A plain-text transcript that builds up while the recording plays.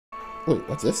Wait,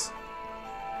 what's this?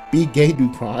 Be gay, do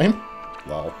prime?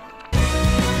 Lol.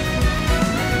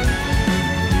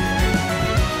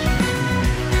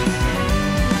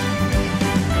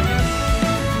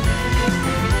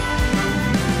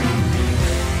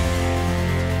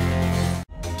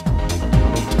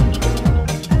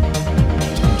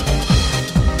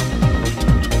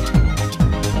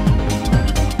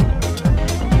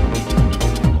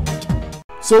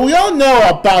 So we all know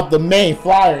about the main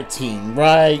flyer team,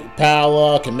 right?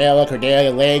 Paola, Camilla,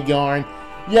 Cordelia, Leghorn.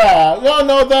 Yeah, we all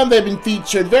know them. They've been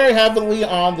featured very heavily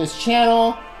on this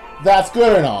channel. That's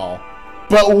good and all.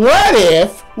 But what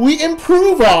if we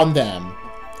improve on them?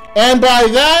 And by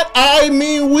that, I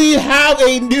mean we have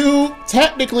a new,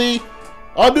 technically,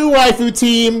 a new waifu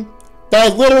team that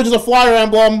is literally just a flyer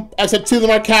emblem, except two of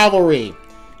them are cavalry.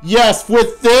 Yes,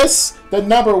 with this, the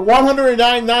number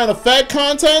 199 of Fed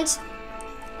content,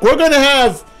 we're going to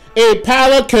have a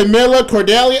Paola, Camilla,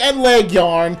 Cordelia, and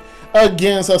Leghorn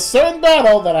against a certain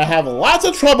battle that I have lots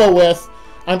of trouble with.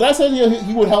 And I said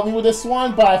he would help me with this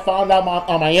one, but I found out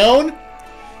on my own.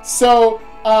 So,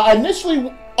 I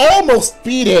initially almost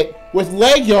beat it with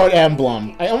Leghorn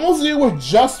emblem. I almost did it with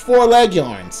just 4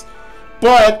 Leghorns.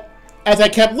 But, as I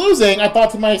kept losing, I thought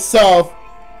to myself,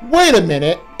 wait a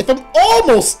minute, if I'm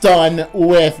almost done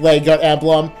with Leghorn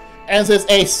emblem, and since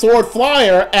a sword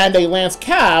flyer and a lance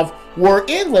cav were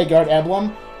in Leghorn emblem,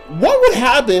 what would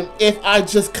happen if I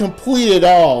just complete it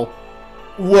all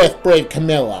with Brave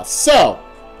Camilla? So,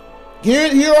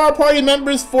 here are our party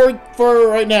members for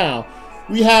right now.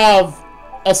 We have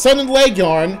Ascendant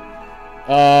Leghorn.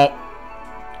 Yeah,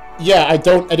 I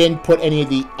didn't put any of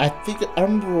the. I think I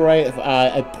remember right. If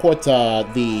I put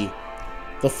the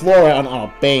Flora on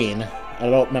a Bane. I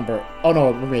don't remember. Oh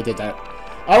no, maybe I did that.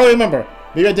 I don't remember.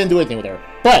 Maybe I didn't do anything with her.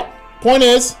 But, point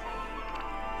is,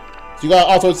 you got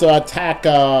all sorts of attack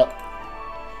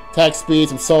speed,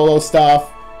 some solo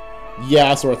stuff. Yeah,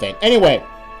 that sort of thing. Anyway,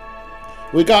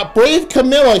 we got Brave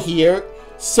Camilla here.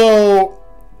 So,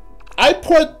 I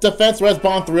put Defense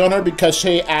Respawn 3 on her because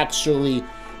she actually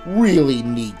really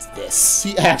needs this.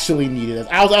 She actually needed this.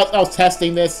 I was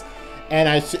testing this, and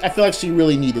I feel like she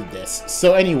really needed this.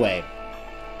 So, anyway.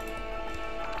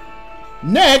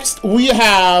 Next, we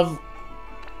have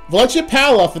Valencia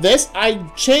Paola. For this, I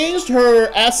changed her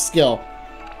S skill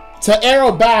to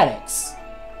aerobatics.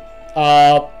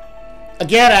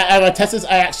 Again, I tested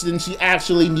this. She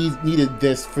actually needed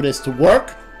this for this to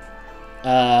work.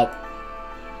 I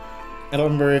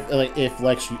don't remember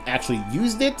if she actually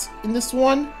used it in this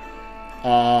one.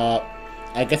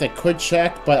 I guess I could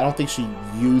check, but I don't think she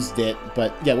used it.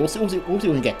 But yeah, we'll see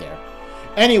when we get there.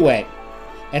 Anyway,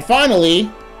 and finally,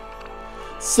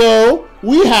 so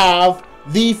we have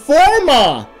the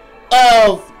forma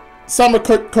of Summer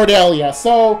Cordelia.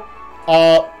 So,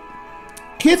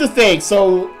 here's the thing.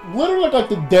 So, literally like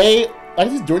the day, I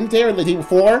think it's during the day or the day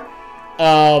before,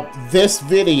 this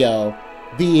video,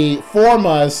 the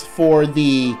formas for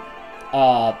the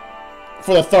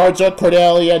Tharja,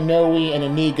 Cordelia, Noe, and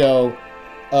Inigo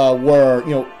were,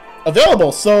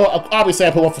 available. So, obviously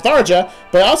I put one for Tharja,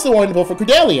 but I also wanted to put for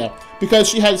Cordelia, because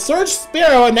she had Surge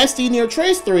Sparrow and SD near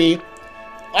Trace 3.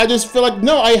 I just feel like,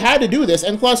 no, I had to do this,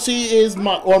 and plus she is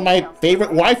one of my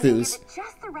favorite waifus.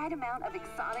 Just the right amount of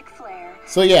exotic flair.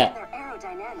 So yeah. And they're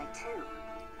aerodynamic too.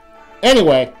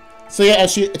 Anyway, so yeah,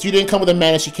 she didn't come with a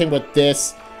mana, she came with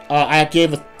this. I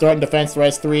gave a Threat and Defense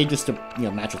Res 3 just to,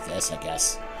 match with this, I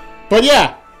guess. But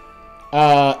yeah,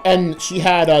 and she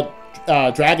had a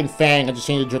Dragon Fang. I just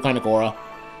changed it to Draconic Aura.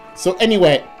 So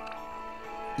anyway,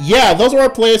 yeah, those are our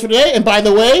players for today. And by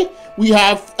the way, we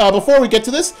have, before we get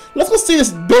to this, let's go see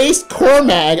this base core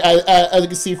mag, as you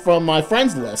can see from my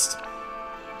friends list.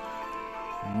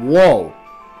 Whoa.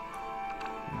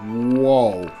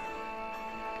 Whoa.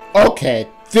 Okay,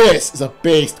 this is a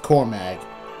based core mag.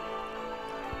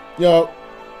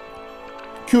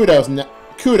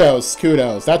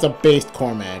 Kudos. That's a based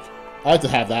core mag. I'd like to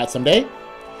have that someday.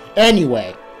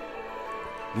 Anyway,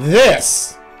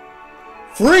 this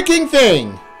freaking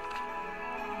thing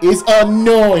is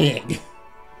annoying.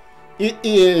 It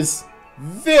is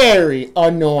very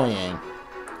annoying.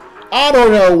 I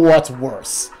don't know what's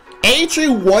worse. Eitri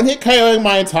one-hit KOing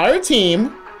my entire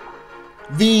team.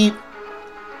 The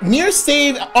near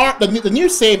save the near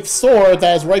save sword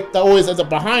that always ends up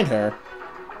behind her.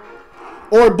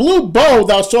 Or blue bow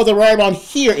that shows up right around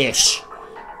here-ish.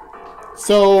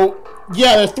 So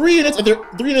yeah, there's 3 units, and there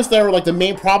are 3 units that are like the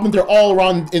main problem. They're all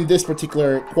around in this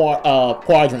particular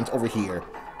quadrant over here.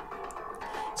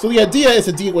 So the idea is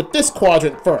to deal with this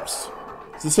quadrant first.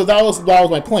 So that was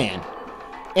my plan.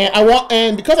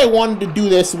 And because I wanted to do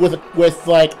this with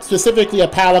like specifically a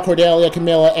Pala, Cordelia,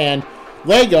 Camilla, and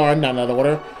Legarn, not in another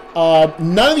order,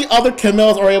 none of the other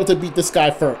Camillas are able to beat this guy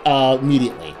for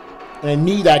immediately. And I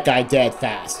need that guy dead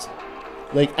fast.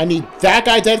 Like, I need that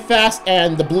guy dead fast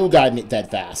and the blue guy dead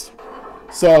fast.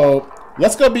 So,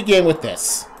 let's go begin with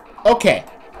this. Okay.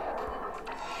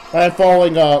 I'm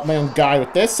following my own guide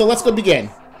with this, so let's go begin.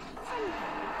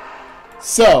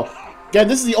 So, again,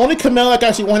 this is the only Camilla that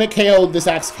actually wanted KO this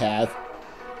Axe have.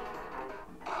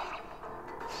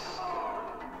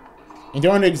 And there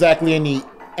aren't exactly any...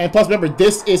 And plus, remember,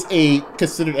 this is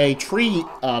considered a tree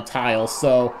tile,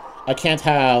 so I can't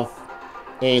have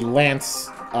a lance...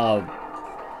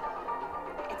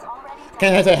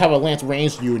 can't have a lance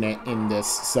ranged unit in this,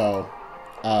 so...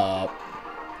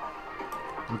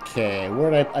 okay,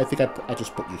 where did I think I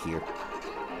just put you here.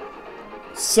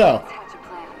 So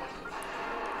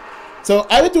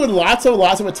I've been doing lots of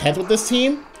attempts with this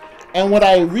team, and when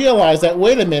I realized that,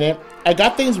 wait a minute, I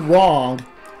got things wrong,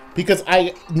 because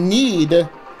I need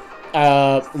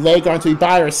Legarn to be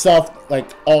by herself, like,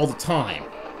 all the time.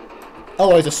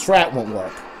 Otherwise, the strat won't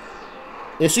work.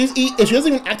 If she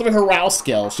doesn't even activate her rouse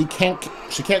skill, she can't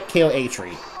kill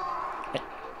Eitri.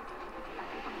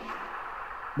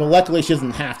 But luckily, she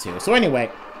doesn't have to. So anyway,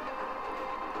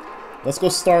 let's go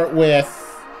start with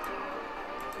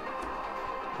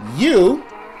you.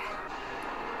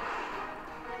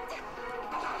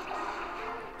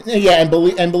 Yeah, and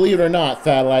believe it or not,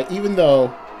 that like even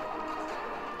though,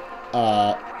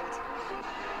 oh,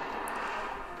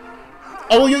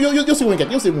 you'll see when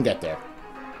we get there.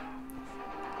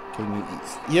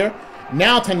 Okay, here.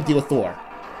 Now, time to deal with Thorr.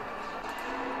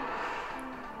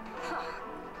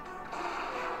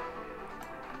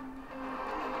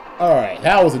 Alright,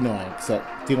 that was annoying. So,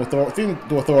 dealing with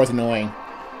Thorr is annoying.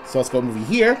 So, let's go move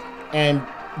here. And,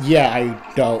 yeah,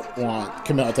 I don't want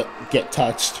Camilla to get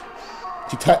touched.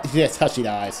 She gets touched, she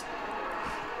dies.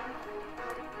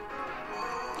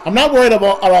 I'm not worried at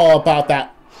all about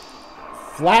that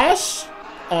Flash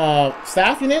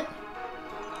staff unit.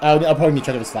 I'll probably need to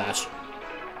check if it's Flash.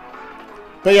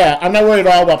 But yeah, I'm not worried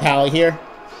at all about Pally here.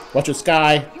 Watch your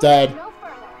Sky, dead.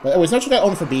 But it's not sure that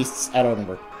only for beasts. I don't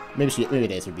remember. Maybe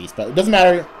it is for beasts, but it doesn't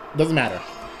matter. It doesn't matter.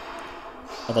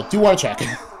 Although I do want to check.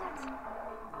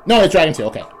 No, it's Dragon 2,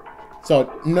 okay.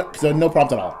 So no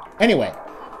problems at all. Anyway.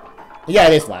 Yeah,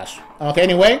 it is Flash. Okay,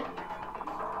 anyway.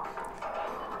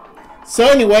 So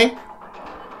anyway.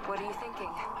 What are you thinking?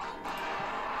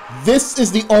 This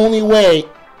is the only way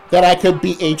that I could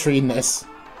beat Eitri in this.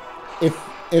 If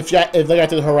they got to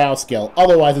the Haral skill.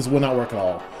 Otherwise, this would not work at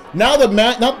all. Now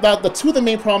the two of the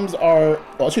main problems are,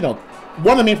 well, actually no,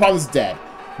 one of the main problems is dead.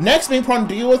 Next main problem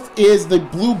to deal with is the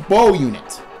blue bow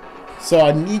unit. So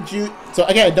I need you. So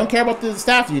again, I don't care about the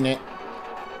staff unit.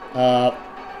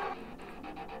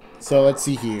 So let's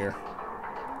see here.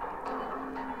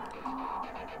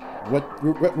 What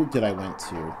route did I went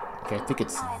to? Okay, I think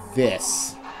it's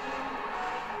this.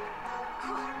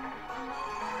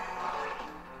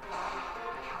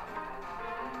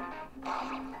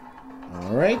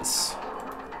 Alright.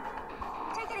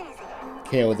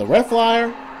 Okay, with the red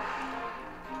flyer.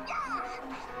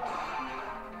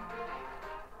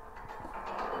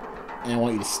 And I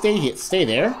want you to stay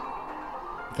there.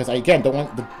 Because I, again, don't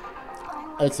want the...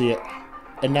 Let's see it.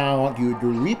 And now I want you to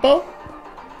do repo.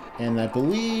 And I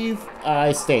believe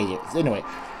I stayed. Anyway.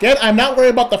 Again, I'm not worried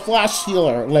about the flash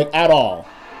healer, like, at all.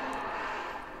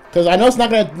 Because I know it's not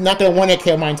gonna one-hit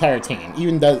kill my entire team.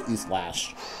 Even though it's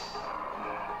flash.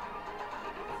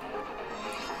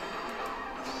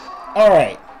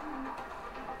 Alright.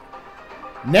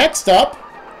 Next up.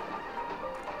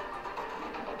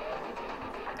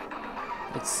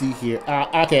 Let's see here.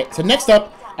 Okay, so next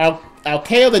up, I'll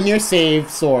KO the near save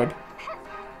sword.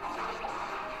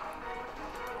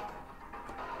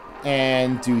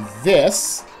 And do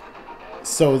this.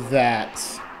 So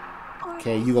that...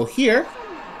 Okay, you go here.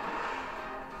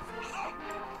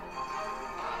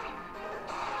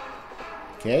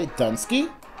 Okay, Dunsky.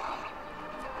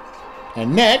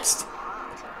 And next,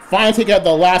 finally take out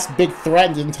the last big threat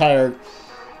in the entire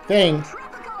thing.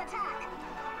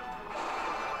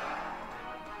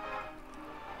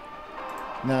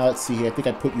 Now, let's see here. I think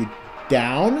I put you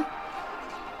down.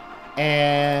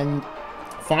 And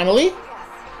finally.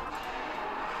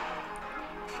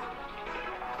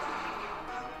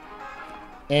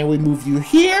 And we move you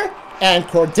here. And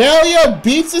Cordelia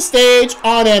beats the stage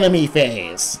on enemy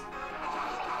phase.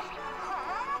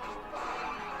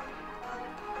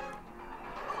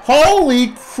 Holy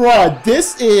crud!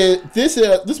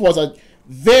 This was a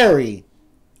very,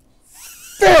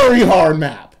 very hard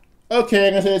map. Okay,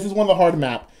 I'm gonna say this is one of the hard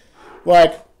map.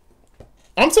 Like,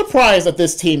 I'm surprised that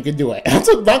this team can do it.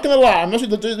 I'm not gonna lie. I'm actually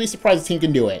legitimately surprised this team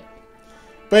can do it.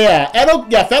 But yeah,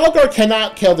 Fedalgar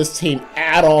cannot kill this team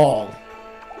at all.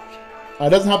 It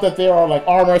doesn't help that there are like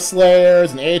Armor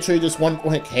Slayers and Eitri just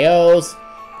one-hit KOs.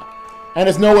 And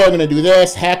there's no way I'm gonna do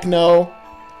this. Heck no.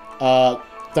 I'm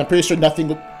pretty sure nothing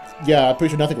will. Yeah, I'm pretty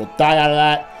sure nothing will die out of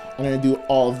that. I'm gonna do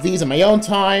all of these in my own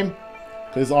time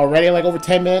because it's already like over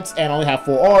 10 minutes and I only have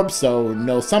 4 orbs, so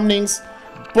no summonings.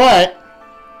 But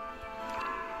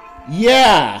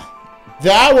yeah,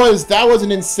 that was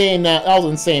an insane map. That was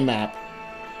an insane map.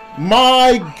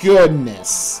 My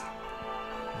goodness,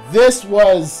 this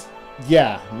was,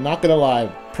 yeah, not gonna lie,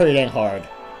 pretty dang hard.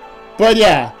 But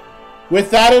yeah, with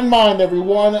that in mind,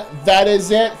 everyone, that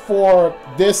is it for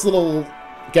this little,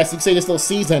 I guess you could say this little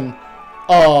season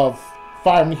of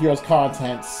Fire Emblem Heroes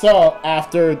content. So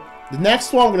after the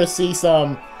next one, we're gonna see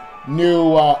some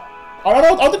new. I don't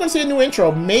know. I think we're gonna see a new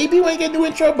intro. Maybe we get a new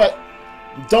intro, but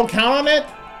don't count on it.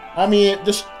 I mean,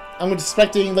 I'm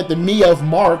expecting like the me of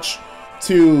March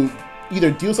to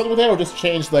either do something with it or just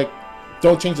change, like,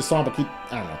 don't change the song, but keep,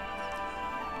 I don't know.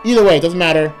 Either way, it doesn't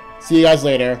matter. See you guys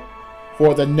later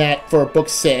for book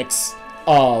 6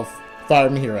 of Fire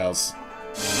Emblem Heroes.